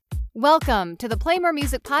Welcome to the Play More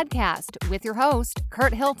Music Podcast with your host,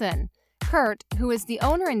 Kurt Hilton. Kurt, who is the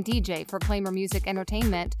owner and DJ for Play More Music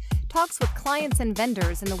Entertainment, talks with clients and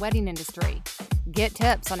vendors in the wedding industry. Get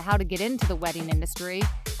tips on how to get into the wedding industry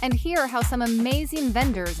and hear how some amazing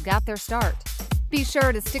vendors got their start. Be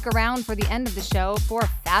sure to stick around for the end of the show for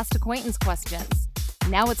fast acquaintance questions.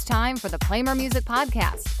 Now it's time for the Play More Music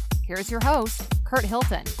Podcast. Here's your host, Kurt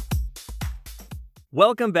Hilton.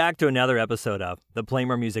 Welcome back to another episode of the Play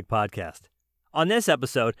More Music Podcast. On this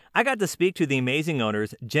episode, I got to speak to the amazing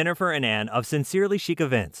owners, Jennifer and Ann of Sincerely Chic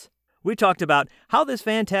Events. We talked about how this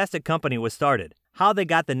fantastic company was started, how they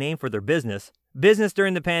got the name for their business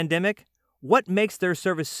during the pandemic, what makes their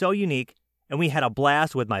service so unique, and we had a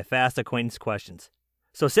blast with my fast acquaintance questions.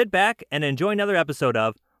 So sit back and enjoy another episode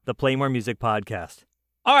of the Play More Music Podcast.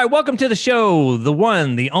 All right, welcome to the show, the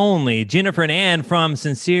one, the only, Jennifer and Ann from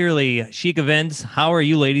Sincerely Chic Events. How are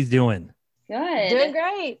you ladies doing? Good. Doing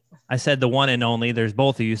great. I said the one and only. There's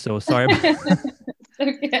both of you, so sorry.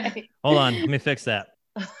 Okay. Hold on, let me fix that.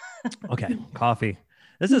 Okay, coffee.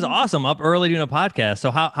 This is awesome. Up early doing a podcast.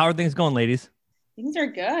 So how are things going, ladies? Things are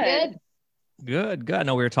good. Good. I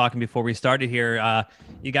know we were talking before we started here.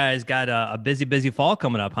 You guys got a busy fall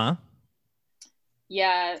coming up, huh?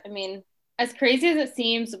 Yeah, I mean, as crazy as it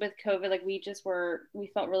seems with COVID, like we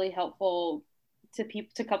felt really helpful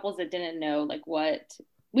to couples that didn't know like what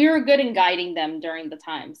we were good in guiding them during the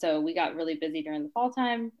time. So we got really busy during the fall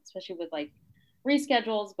time, especially with like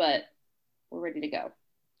reschedules, but we're ready to go.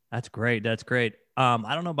 That's great.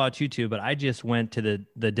 I don't know about you two, but I just went to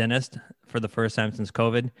the dentist for the first time since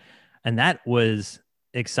COVID, and that was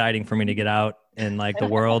exciting for me to get out in like the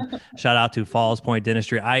world. Shout out to Falls Point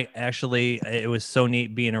Dentistry. It was so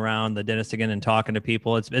neat being around the dentist again and talking to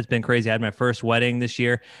people. It's been crazy. I had my first wedding this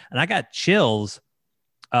year and I got chills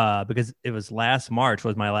because it was last March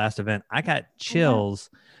was my last event. I got chills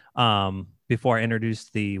before I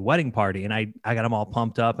introduced the wedding party, and I got them all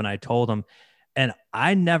pumped up and I told them, and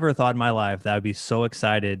I never thought in my life that I would be so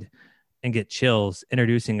excited and get chills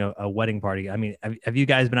introducing a wedding party. I mean, have you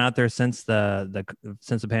guys been out there since the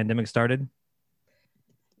pandemic started?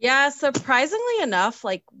 Yeah, surprisingly enough,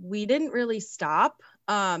 like we didn't really stop.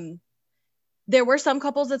 There were some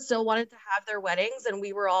couples that still wanted to have their weddings, and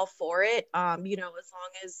we were all for it. As long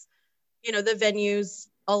as, the venues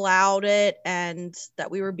allowed it and that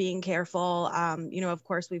we were being careful. Of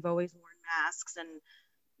course, we've always worn masks and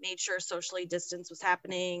made sure socially distance was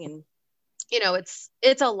happening. And,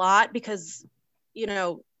 it's a lot because,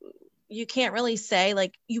 you can't really say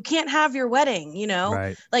like, you can't have your wedding,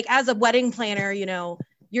 Right. Like as a wedding planner,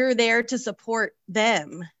 you're there to support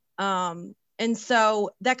them. And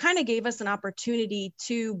so that kind of gave us an opportunity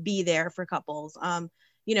to be there for couples.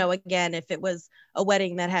 Again, if it was a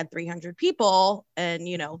wedding that had 300 people and,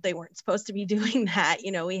 they weren't supposed to be doing that,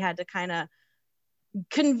 we had to kind of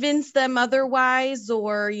convince them otherwise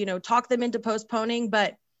or, talk them into postponing.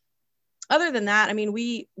 But other than that, I mean,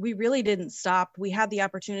 we really didn't stop. We had the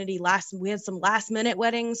opportunity we had some last minute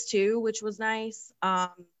weddings too, which was nice.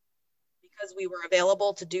 Because we were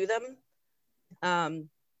available to do them.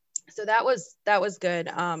 So that was good.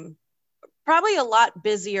 Probably a lot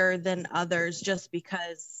busier than others just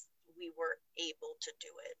because we were able to do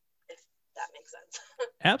it, if that makes sense.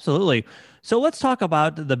 Absolutely. So let's talk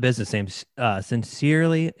about the business name,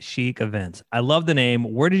 Sincerely Chic Events. I love the name.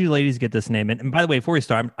 Where did you ladies get this name? And by the way, before we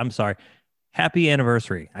start, I'm sorry. Happy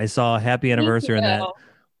anniversary. I saw a happy anniversary in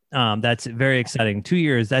that. That's very exciting. 2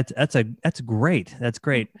 years. That's great. That's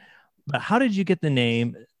great. But how did you get the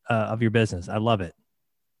name of your business? I love it.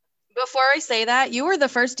 Before I say that, you were the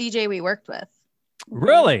first DJ we worked with.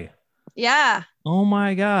 Really? Yeah. Oh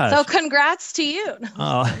my gosh. So congrats to you.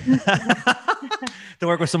 Oh, to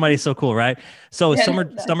work with somebody so cool, right? So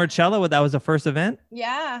Summercella, that was the first event?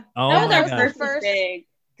 Yeah. Oh, that was my our gosh. first big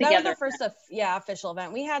together. That was the first official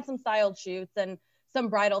event. We had some styled shoots and some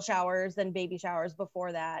bridal showers and baby showers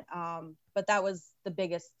before that. But that was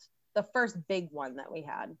the first big one that we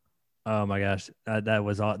had. Oh my gosh, that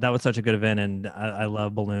was such a good event, and I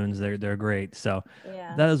love balloons. They're great. So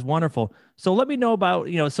yeah. That is wonderful. So let me know about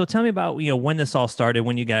So tell me about when this all started,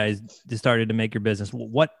 when you guys started to make your business.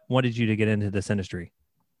 What wanted you to get into this industry?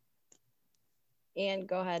 And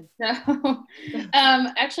go ahead. So,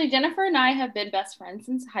 actually, Jennifer and I have been best friends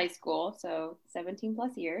since high school, so 17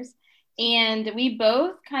 plus years, and we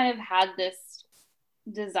both kind of had this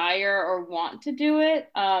desire or want to do it.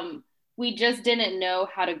 We just didn't know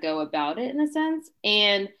how to go about it in a sense.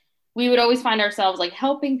 And we would always find ourselves like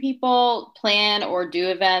helping people plan or do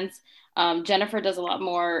events. Jennifer does a lot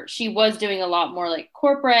more. She was doing a lot more like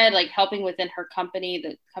corporate, like helping within her company,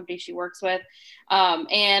 the company she works with.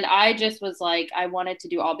 And I just was like, I wanted to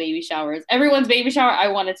do all baby showers. Everyone's baby shower, I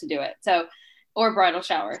wanted to do it. So, or bridal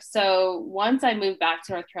shower. So once I moved back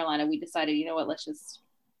to North Carolina, we decided, you know what, let's just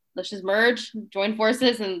merge, join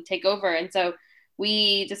forces and take over. And so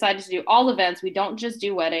we decided to do all events. We don't just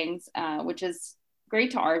do weddings, which is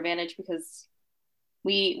great to our advantage because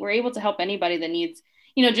we were able to help anybody that needs,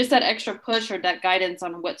 you know, just that extra push or that guidance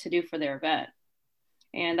on what to do for their event.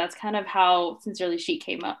 And that's kind of how Sincerely Chic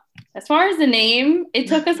came up. As far as the name, it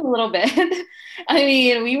took us a little bit. I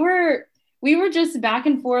mean, we were just back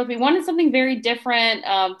and forth. We wanted something very different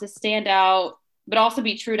to stand out, but also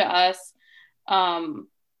be true to us.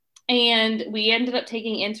 And we ended up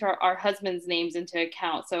taking into our husband's names into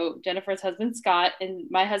account. So Jennifer's husband, Scott, and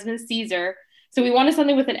my husband, Caesar. So we wanted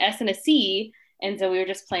something with an S and a C. And so we were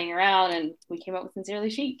just playing around and we came up with Sincerely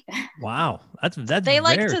Chic. Wow. That's they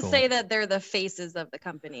like to cool. say that they're the faces of the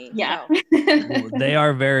company. Yeah. So. They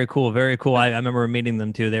are very cool. Very cool. I remember meeting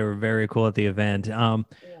them too. They were very cool at the event.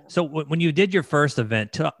 So when you did your first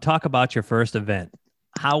event, talk about your first event.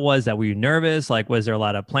 How was that? Were you nervous? Like, was there a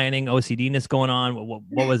lot of planning, OCD-ness going on?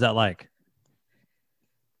 What was that like?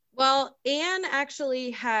 Well, Anne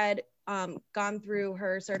actually had gone through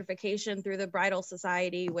her certification through the Bridal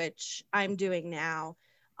Society, which I'm doing now.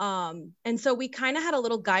 And so we kind of had a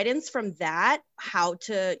little guidance from that, how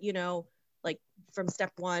to, you know, like from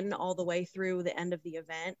step one all the way through the end of the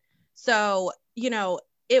event. So, you know,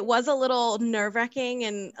 it was a little nerve-wracking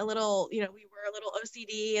and a little, you know, we were a little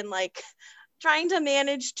OCD and like trying to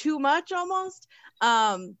manage too much almost.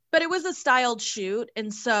 But it was a styled shoot.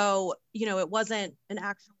 And so, you know, it wasn't an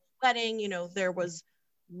actual wedding, you know, there was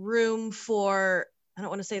room for, I don't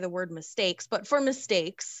want to say the word mistakes, but for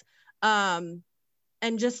mistakes. And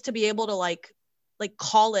just to be able to like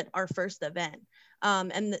call it our first event.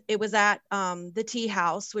 And it was at the Tea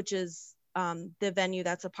House, which is the venue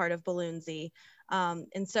that's a part of Balloonsy.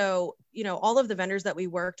 And so, you know, all of the vendors that we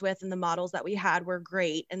worked with and the models that we had were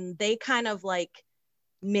great. And they kind of like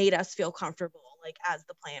made us feel comfortable, like as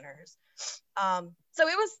the planners. So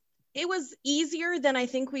it was easier than I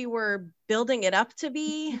think we were building it up to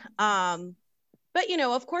be. But, you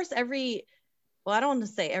know, of course, I don't want to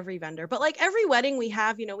say every vendor, but like every wedding we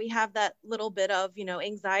have, you know, we have that little bit of, you know,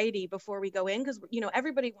 anxiety before we go in because, you know,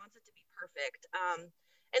 everybody wants it to be perfect.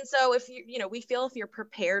 And so if you know, we feel if you're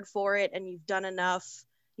prepared for it and you've done enough,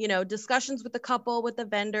 you know, discussions with the couple, with the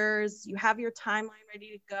vendors, you have your timeline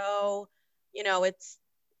ready to go, you know,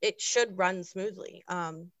 it should run smoothly.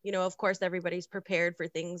 You know, of course, everybody's prepared for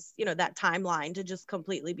things, you know, that timeline to just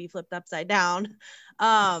completely be flipped upside down.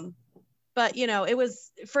 But, you know, it was,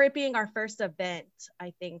 for it being our first event,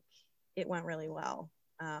 I think it went really well.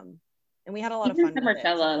 And we had a lot of fun with it.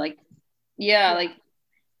 Summercella, like, yeah, like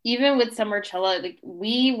even with Summercella, like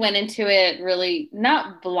we went into it really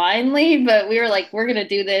not blindly, but we were like, we're going to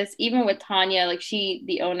do this. Even with Tanya, like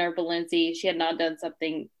the owner of Balloonsy, she had not done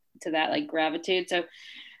something to that like gratitude. So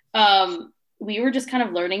we were just kind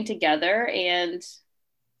of learning together and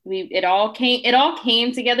it all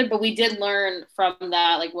came together, but we did learn from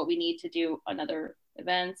that, like what we need to do on other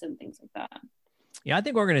events and things like that. Yeah, I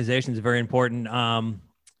think organization is very important.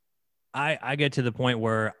 I get to the point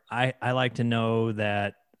where I like to know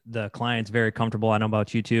that the client's very comfortable. I know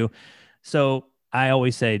about you too. So I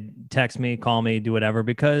always say, text me, call me, do whatever,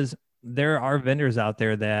 because there are vendors out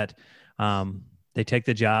there that they take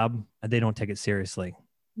the job and they don't take it seriously.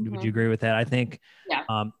 Mm-hmm. Would you agree with that? I think,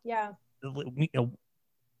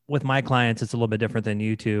 with my clients, it's a little bit different than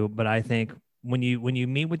you two, but I think when you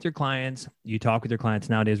meet with your clients, you talk with your clients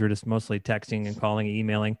nowadays, we're just mostly texting and calling and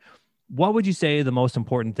emailing. What would you say the most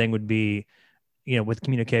important thing would be, you know, with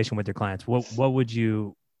communication with your clients? What would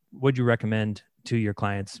you recommend to your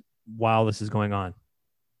clients while this is going on?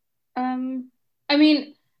 I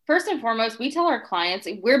mean, first and foremost, we tell our clients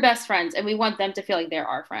we're best friends and we want them to feel like they're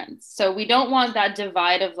our friends. So we don't want that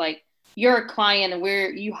divide of like, you're a client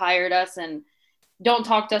and you hired us and don't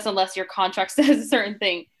talk to us unless your contract says a certain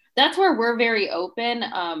thing. That's where we're very open.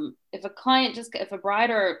 If a bride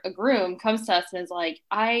or a groom comes to us and is like,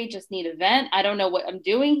 I just need an event, I don't know what I'm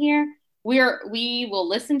doing here, we will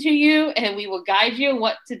listen to you and we will guide you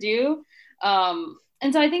what to do.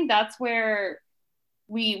 And so I think that's where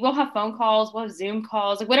we will have phone calls, we'll have Zoom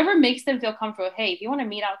calls, like whatever makes them feel comfortable. Hey, if you want to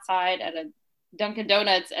meet outside at a Dunkin'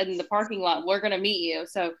 Donuts in the parking lot, we're going to meet you.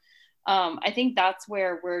 So I think that's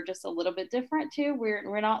where we're just a little bit different too.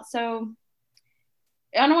 We're not so,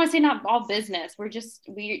 I don't want to say not all business. I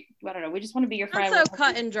don't know. We just want to be your friend. Not so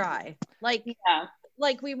cut and dry. Like, yeah.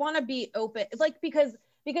 Like we want to be open, like, because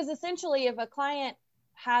essentially if a client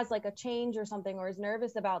has like a change or something, or is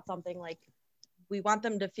nervous about something, like we want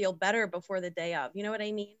them to feel better before the day of, you know what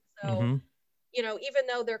I mean? So, you know, even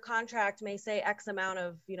though their contract may say X amount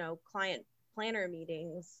of, you know, client planner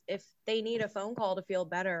meetings, if they need a phone call to feel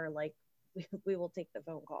better, like we will take the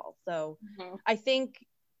phone call. So I think,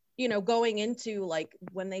 you know, going into like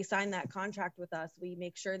when they sign that contract with us, we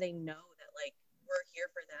make sure they know that like we're here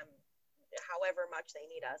for them however much they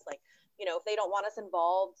need us. Like, you know, if they don't want us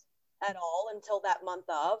involved at all until that month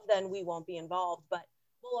of, then we won't be involved, but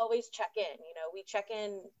we'll always check in. You know, we check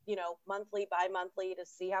in, you know, monthly, bi-monthly to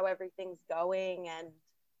see how everything's going. And,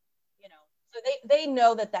 you know, so they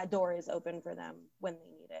know that that door is open for them when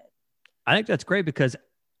they need it. I think that's great, because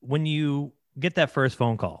when you get that first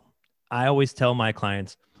phone call, I always tell my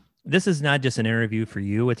clients, this is not just an interview for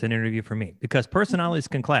you, it's an interview for me, because personalities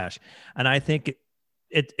can clash. And I think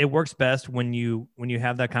it works best when you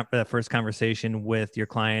have that first conversation with your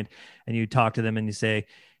client and you talk to them and you say,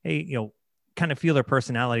 hey, you know, kind of feel their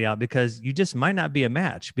personality out, because you just might not be a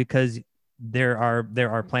match, because there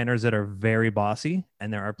are planners that are very bossy,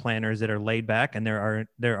 and there are planners that are laid back, and there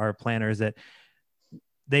are planners that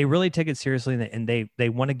they really take it seriously, and they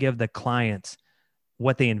want to give the clients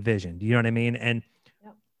what they envisioned. You know what I mean? And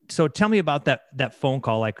so tell me about that phone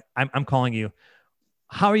call. Like I'm calling you.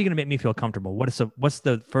 How are you going to make me feel comfortable? What's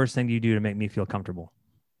the first thing you do to make me feel comfortable?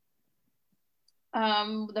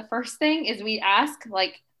 The first thing is we ask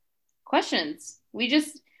like questions. We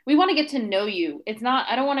want to get to know you. It's not,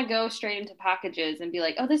 I don't want to go straight into packages and be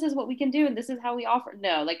like, oh, this is what we can do and this is how we offer.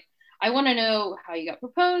 No, like I want to know how you got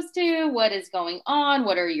proposed to, what is going on,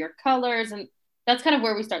 what are your colors, and that's kind of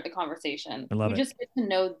where we start the conversation. I love we it. just get to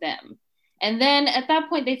know them. And then at that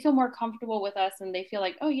point, they feel more comfortable with us, and they feel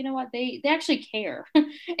like, oh, you know what? They actually care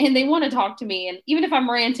and they want to talk to me. And even if I'm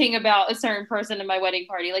ranting about a certain person in my wedding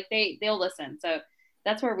party, like they'll listen. So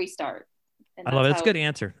that's where we start. And I love it. That's a good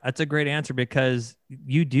answer. That's a great answer, because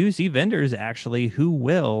you do see vendors actually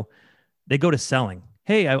who they go to selling.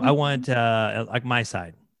 Hey, I want like my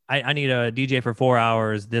side. I need a DJ for 4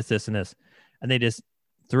 hours, this, and this. And they just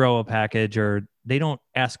throw a package, or they don't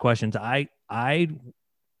ask questions. I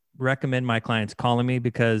recommend my clients calling me,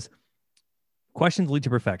 because questions lead to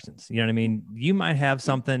perfections. You know what I mean? You might have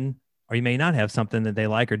something, or you may not have something that they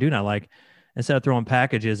like or do not like. Instead of throwing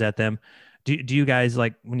packages at them, do you guys,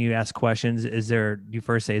 like, when you ask questions, do you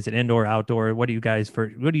first say, is it indoor, outdoor? What do you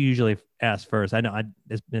usually ask first? I know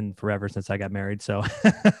it's been forever since I got married. So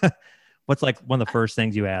what's like one of the first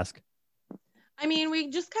things you ask? I mean, we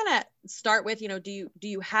just kind of start with, you know, do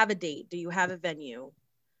you have a date? Do you have a venue?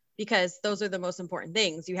 Because those are the most important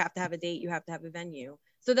things. You have to have a date, you have to have a venue.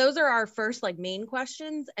 So those are our first like main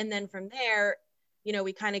questions. And then from there, you know,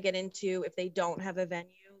 we kind of get into, if they don't have a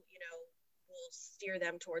venue, you know, we'll steer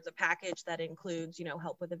them towards a package that includes, you know,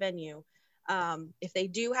 help with a venue. If they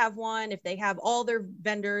do have one, if they have all their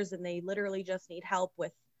vendors and they literally just need help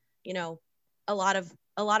with, you know, a lot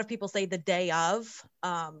of people say the day of,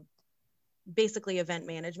 basically event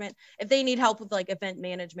management. If they need help with like event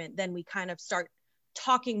management, then we kind of start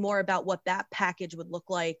talking more about what that package would look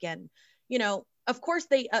like. And, you know, of course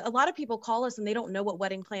a lot of people call us and they don't know what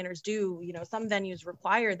wedding planners do. You know, some venues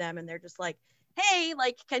require them and they're just like, hey,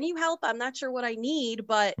 like, can you help? I'm not sure what I need,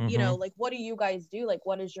 but you know, like, what do you guys do? Like,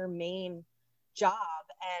 what is your main job?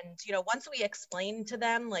 And, you know, once we explain to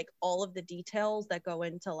them, like all of the details that go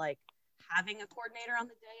into like having a coordinator on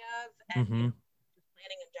the day of and you know,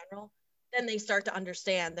 planning in general, then they start to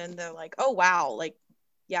understand. Then they're like, oh, wow. Like,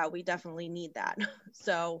 yeah, we definitely need that.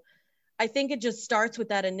 So I think it just starts with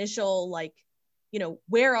that initial, like, you know,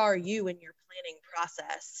 where are you in your planning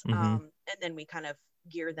process? And then we kind of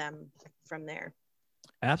gear them from there.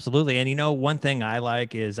 Absolutely. And, you know, one thing I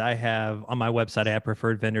like is I have on my website, I have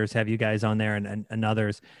preferred vendors, have you guys on there and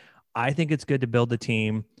others. I think it's good to build a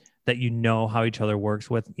team that you know how each other works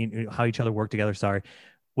with, how each other work together. Sorry.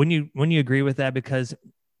 When you agree with that, because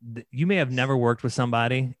you may have never worked with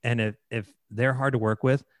somebody, and if they're hard to work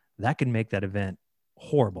with, that can make that event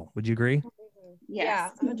horrible. Would you agree?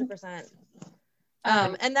 Yes. Yeah, 100%.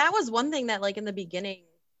 And that was one thing that, like, in the beginning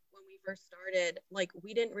when we first started, like,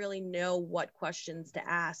 we didn't really know what questions to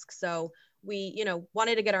ask. So we, you know,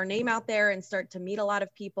 wanted to get our name out there and start to meet a lot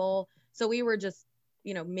of people. So we were just,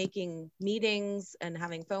 you know, making meetings and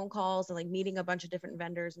having phone calls and like meeting a bunch of different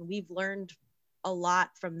vendors. And we've learned a lot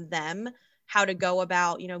from them, how to go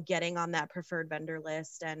about, you know, getting on that preferred vendor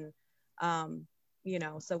list. And, you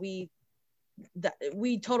know, so we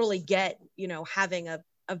totally get, you know, having a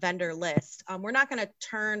vendor list. We're not going to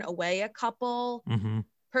turn away a couple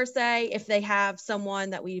per se if they have someone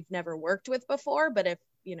that we've never worked with before. But if,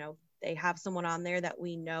 you know, they have someone on there that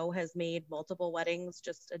we know has made multiple weddings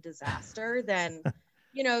just a disaster, then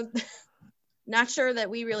you know, not sure that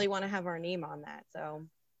we really want to have our name on that. So,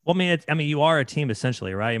 well, I mean, you are a team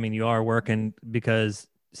essentially, right? I mean, you are working because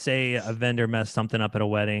say a vendor messed something up at a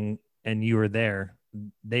wedding and you were there,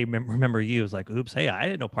 they remember you as like, oops, hey, I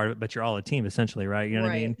didn't know part of it, but you're all a team essentially, right? You know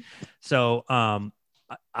what I mean? So,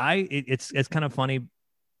 it's kind of funny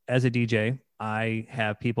as a DJ, I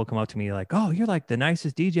have people come up to me like, oh, you're like the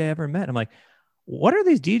nicest DJ I ever met. I'm like, what are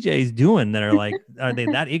these DJs doing that are like, are they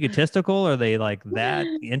that egotistical? Are they like that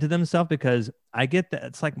into themselves? Because I get that.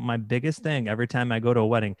 It's like my biggest thing every time I go to a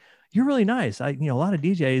wedding. You're really nice. A lot of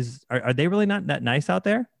DJs are they really not that nice out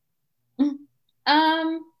there? I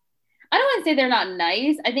don't want to say they're not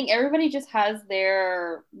nice. I think everybody just has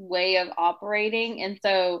their way of operating. And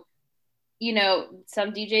so,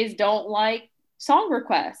 some DJs don't like song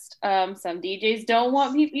requests. Some DJs don't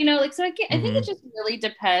want people, so I think it just really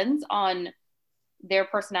depends on their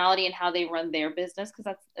personality and how they run their business, because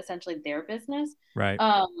that's essentially their business. Right.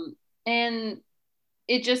 And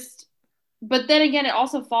it just, but then again, it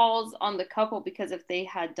also falls on the couple, because if they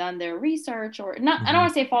had done their research or not, I don't want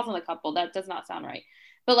to say it falls on the couple. That does not sound right.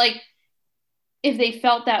 But like, if they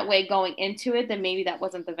felt that way going into it, then maybe that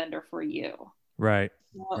wasn't the vendor for you. Right.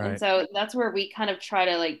 Right. And so that's where we kind of try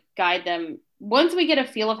to like guide them. Once we get a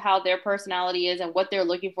feel of how their personality is and what they're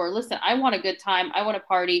looking for, listen, I want a good time. I want to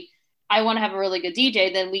party. I want to have a really good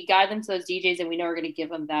DJ. Then we guide them to those DJs and we know we're going to give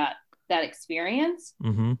them that experience.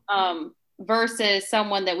 Versus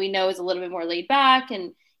someone that we know is a little bit more laid back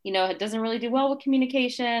and, it doesn't really do well with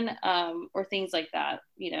communication, or things like that,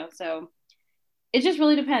 so it just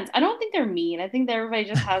really depends. I don't think they're mean. I think that everybody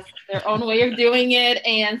just has their own way of doing it.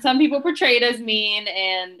 And some people portray it as mean,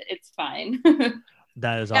 and it's fine.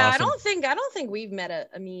 That is awesome. I don't think we've met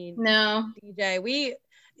a mean DJ.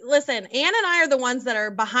 Listen, Ann and I are the ones that are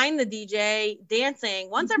behind the DJ dancing.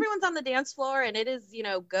 Once everyone's on the dance floor and it is,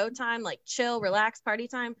 go time, like chill, relax, party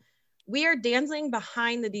time, we are dancing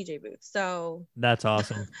behind the DJ booth. So that's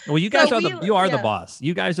awesome. Well, you guys are the boss.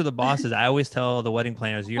 You guys are the bosses. I always tell the wedding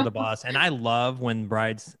planners, you're the boss. And I love when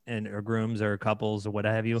brides or grooms or couples or what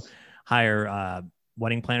have you hire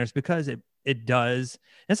wedding planners, because it does,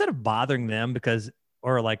 instead of bothering them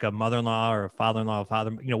or like a mother-in-law or a father-in-law,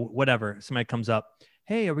 whatever, somebody comes up,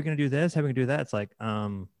 hey, are we going to do this? How are we going to do that? It's like,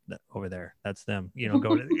 over there, that's them,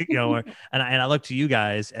 go to, and I look to you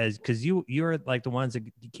guys cause you're like the ones that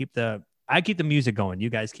I keep the music going. You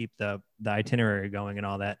guys keep the itinerary going and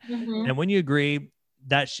all that. And when you agree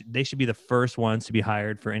that they should be the first ones to be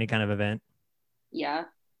hired for any kind of event. Yeah.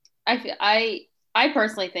 I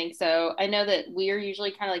personally think so. I know that we are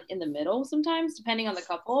usually kind of like in the middle sometimes, depending on the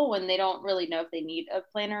couple, when they don't really know if they need a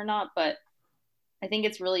planner or not, but I think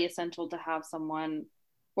it's really essential to have someone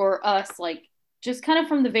or us, like just kind of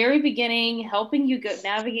from the very beginning, helping you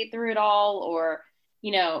navigate through it all. Or,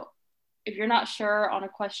 if you're not sure on a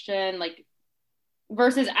question, like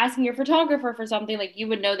versus asking your photographer for something, like you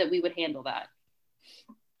would know that we would handle that.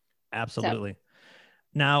 Absolutely. So.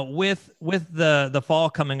 Now with the fall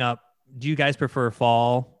coming up, do you guys prefer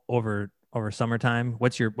fall over summertime?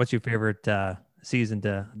 What's your favorite season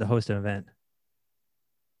to host an event?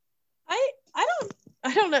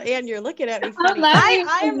 I don't know, Ann, you're looking at me funny.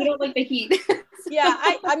 I don't like the heat. Yeah,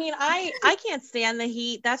 I can't stand the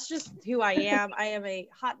heat. That's just who I am. I am a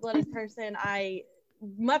hot-blooded person. I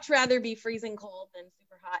much rather be freezing cold than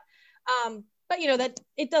super hot. But that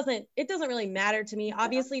it doesn't really matter to me.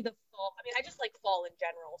 Obviously the fall, I just like fall in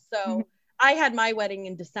general. So I had my wedding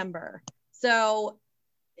in December. So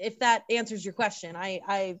if that answers your question,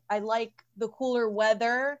 I like the cooler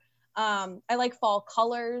weather. I like fall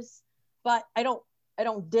colors, but I don't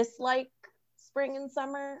dislike spring and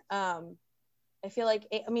summer. I feel like,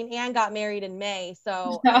 Ann got married in May,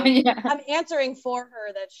 so I'm answering for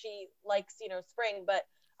her that she likes, spring, but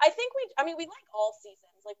I think we like all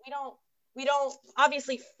seasons. Like we don't,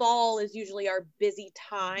 obviously fall is usually our busy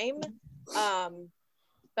time.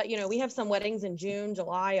 But we have some weddings in June,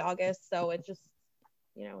 July, August. So it just,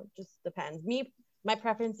 it just depends. My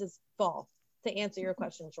preference is fall, to answer your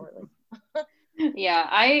question shortly. Yeah,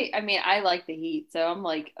 I like the heat, so I'm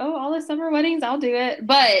like, oh, all the summer weddings, I'll do it.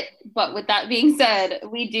 But with that being said,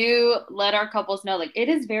 we do let our couples know, like, it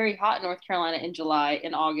is very hot in North Carolina in July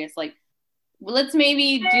and August. Like, let's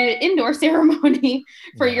maybe do an indoor ceremony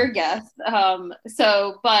for your guests. But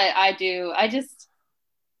I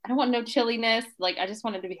don't want no chilliness. Like, I just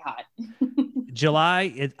want it to be hot.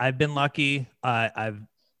 July, I've been lucky.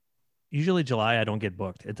 Usually July, I don't get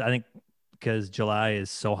booked. I think because July is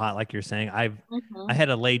so hot, like you're saying. I had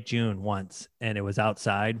a late June once, and it was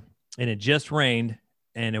outside, and it just rained,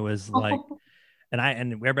 and it was like,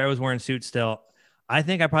 and everybody was wearing suits still. I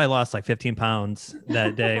think I probably lost like 15 pounds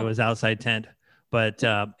that day. It was outside tent, But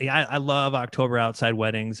yeah, I love October outside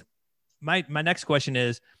weddings. My next question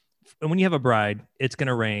is, when you have a bride, it's going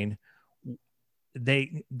to rain.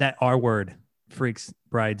 That R word freaks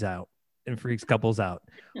brides out and freaks couples out.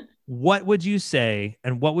 What would you say,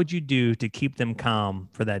 and what would you do to keep them calm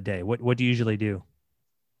for that day? What do you usually do?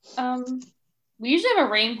 We usually have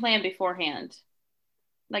a rain plan beforehand.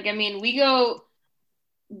 Like, I mean,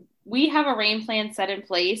 we have a rain plan set in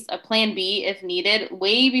place, a plan B if needed,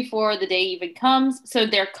 way before the day even comes. So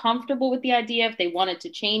they're comfortable with the idea. If they wanted to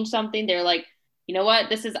change something, they're like, you know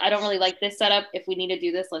what, I don't really like this setup. If we need to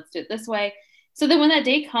do this, let's do it this way. So then when that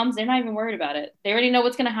day comes, they're not even worried about it. They already know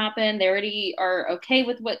what's going to happen. They already are okay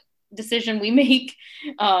with what decision we make,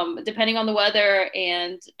 depending on the weather.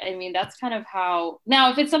 And I mean, that's kind of how.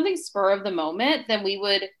 Now, if it's something spur of the moment, then we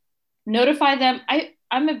would notify them.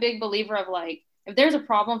 I'm a big believer of, like, if there's a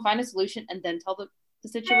problem, find a solution and then tell the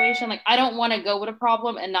situation. Like, I don't want to go with a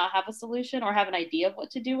problem and not have a solution or have an idea of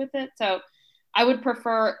what to do with it. So I would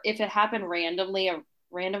prefer, if it happened randomly, a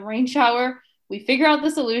random rain shower, we figure out the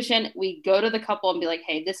solution. We go to the couple and be like,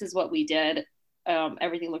 hey, this is what we did.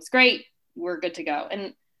 Everything looks great. We're good to go.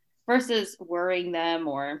 And versus worrying them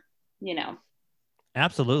or,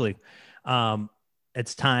 Absolutely.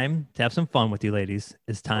 It's time to have some fun with you ladies.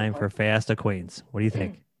 It's time for Fast Acquaintance. What do you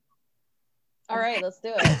think? All right, let's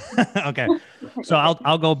do it. Okay. So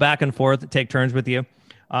I'll go back and forth, take turns with you.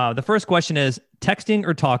 The first question is texting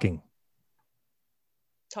or talking?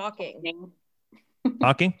 Talking.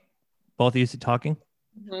 Talking? Both of you talking?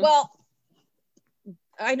 Mm-hmm. Well,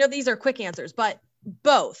 I know these are quick answers, but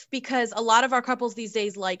both, because a lot of our couples these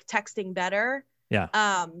days like texting better. Yeah.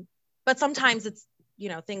 But sometimes it's,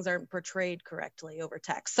 things aren't portrayed correctly over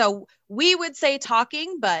text. So we would say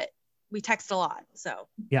talking, but we text a lot. So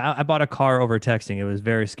yeah, I bought a car over texting. It was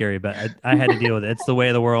very scary, but I had to deal with it. It's the way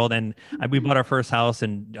of the world. And we bought our first house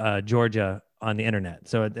in Georgia on the internet.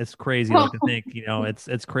 So it's crazy to think,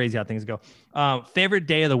 it's crazy how things go. Favorite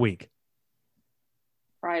day of the week?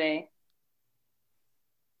 Friday.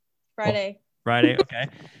 Friday. Okay.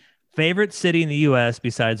 Favorite city in the U.S.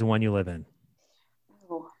 besides the one you live in?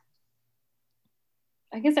 Oh,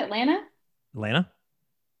 I guess Atlanta. Atlanta?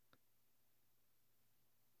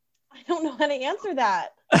 I don't know how to answer that.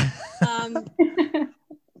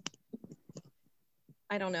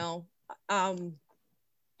 I don't know.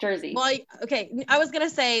 Jersey. Well, I was going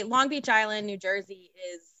to say Long Beach Island, New Jersey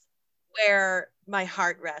is where my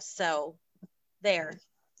heart rests. So there.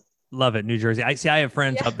 Love it. New Jersey. I have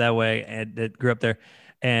friends up that way and that grew up there,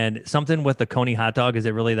 and something with the Coney hot dog. Is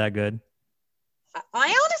it really that good?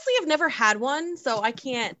 I honestly have never had one, so I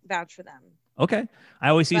can't vouch for them. Okay. I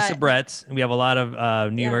always see Sabrettes, and we have a lot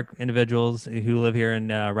of New York individuals who live here in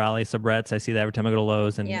Raleigh. Sabrettes. I see that every time I go to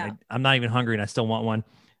Lowe's, and I'm not even hungry, and I still want one.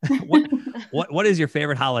 What is your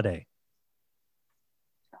favorite holiday?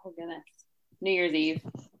 Oh goodness, New Year's Eve.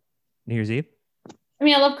 New Year's Eve. I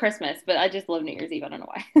mean, I love Christmas, but I just love New Year's Eve. I don't know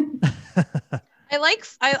why.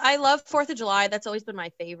 I love 4th of July. That's always been my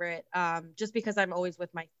favorite. Just because I'm always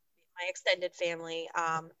with my extended family.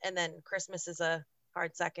 And then Christmas is a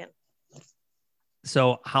hard second.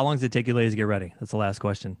 So how long does it take you ladies to get ready? That's the last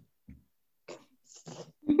question.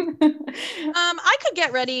 I could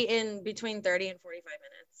get ready in between 30 and 45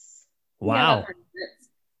 minutes. Wow.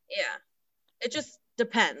 Yeah. It just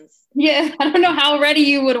depends. Yeah. I don't know how ready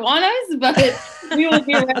you would want us, but we will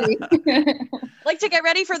be ready. Like, to get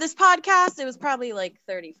ready for this podcast, it was probably like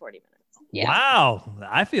 30, 40 minutes. Yeah. Wow.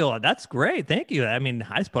 I feel that's great. Thank you. I mean,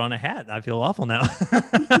 I just put on a hat. I feel awful now.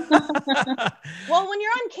 Well, when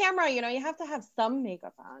you're on camera, you have to have some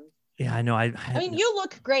makeup on. Yeah, I know. I mean, you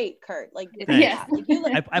look great, Kurt. Like, yeah. Like, you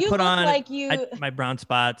look, I put on like my brown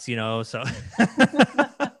spots, so.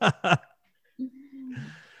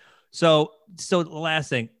 So the last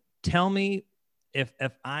thing, tell me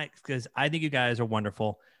because I think you guys are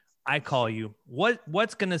wonderful. I call you.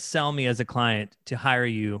 What's going to sell me as a client to hire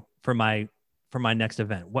you for my next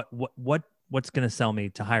event? What's going to sell me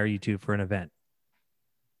to hire you two for an event?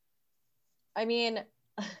 I mean,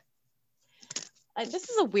 this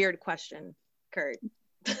is a weird question, Kurt.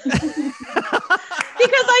 Because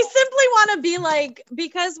I simply want to be like,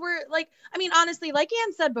 because we're like, I mean, honestly, like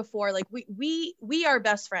Ann said before, like we are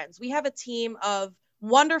best friends. We have a team of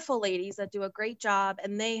wonderful ladies that do a great job,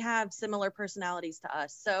 and they have similar personalities to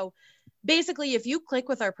us. So basically, if you click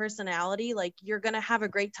with our personality, like, you're going to have a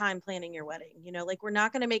great time planning your wedding. Like, we're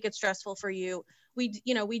not going to make it stressful for you. We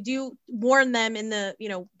do warn them in the,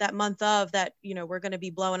 that month of that, we're going to be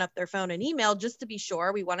blowing up their phone and email just to be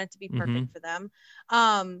sure. We want it to be perfect for them.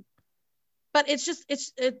 But it's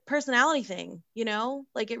a personality thing,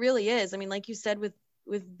 like, it really is. I mean, like you said, with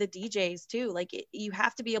the DJs too. Like you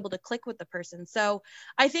have to be able to click with the person. So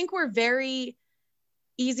I think we're very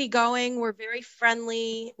easygoing. We're very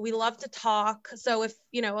friendly. We love to talk. So if,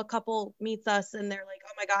 you know, a couple meets us and they're like,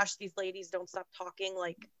 oh my gosh, these ladies don't stop talking.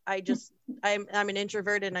 Like I'm an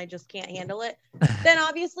introvert and I just can't handle it. Then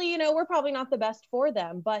obviously, you know, we're probably not the best for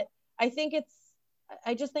them, but I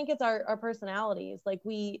just think it's our personalities. Like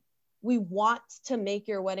we want to make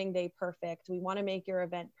your wedding day perfect. We want to make your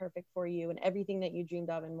event perfect for you and everything that you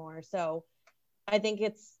dreamed of and more. So I think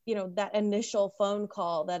it's, you know, that initial phone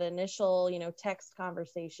call, that initial, you know, text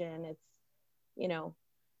conversation. It's, you know,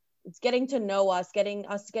 it's getting to know us, getting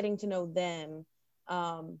to know them.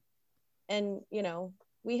 And, you know,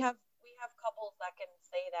 we have couples that can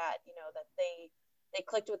say that, you know, that they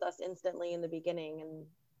clicked with us instantly in the beginning, and,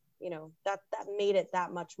 you know, that made it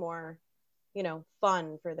that much more, you know,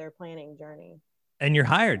 fun for their planning journey. And you're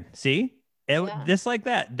hired. See? Just like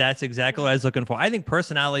that. That's exactly what I was looking for. I think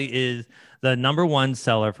personality is the number one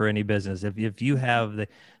seller for any business. If you have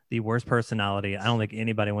the worst personality, I don't think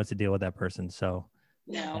anybody wants to deal with that person. So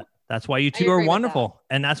that's why you two are wonderful.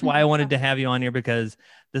 And that's why I wanted to have you on here, because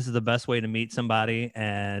this is the best way to meet somebody.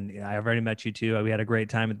 And I've already met you two. We had a great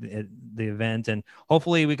time at the event, and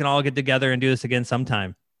hopefully we can all get together and do this again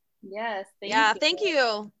sometime. Yes. Thank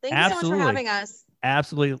you. Thank you so much for having us.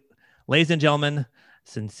 Absolutely. Ladies and gentlemen,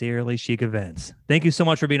 Sincerely Chic Events. Thank you so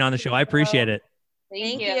much for being on the show. I appreciate it.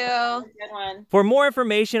 Thank you. Good one. For more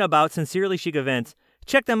information about Sincerely Chic Events,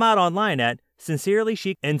 check them out online at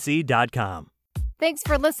sincerelychicnc.com. Thanks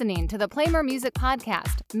for listening to the Plamer Music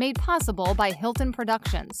Podcast, made possible by Hilton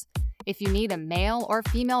Productions. If you need a male or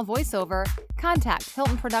female voiceover, contact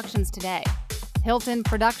Hilton Productions today. Hilton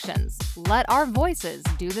Productions. Let our voices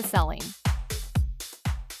do the selling.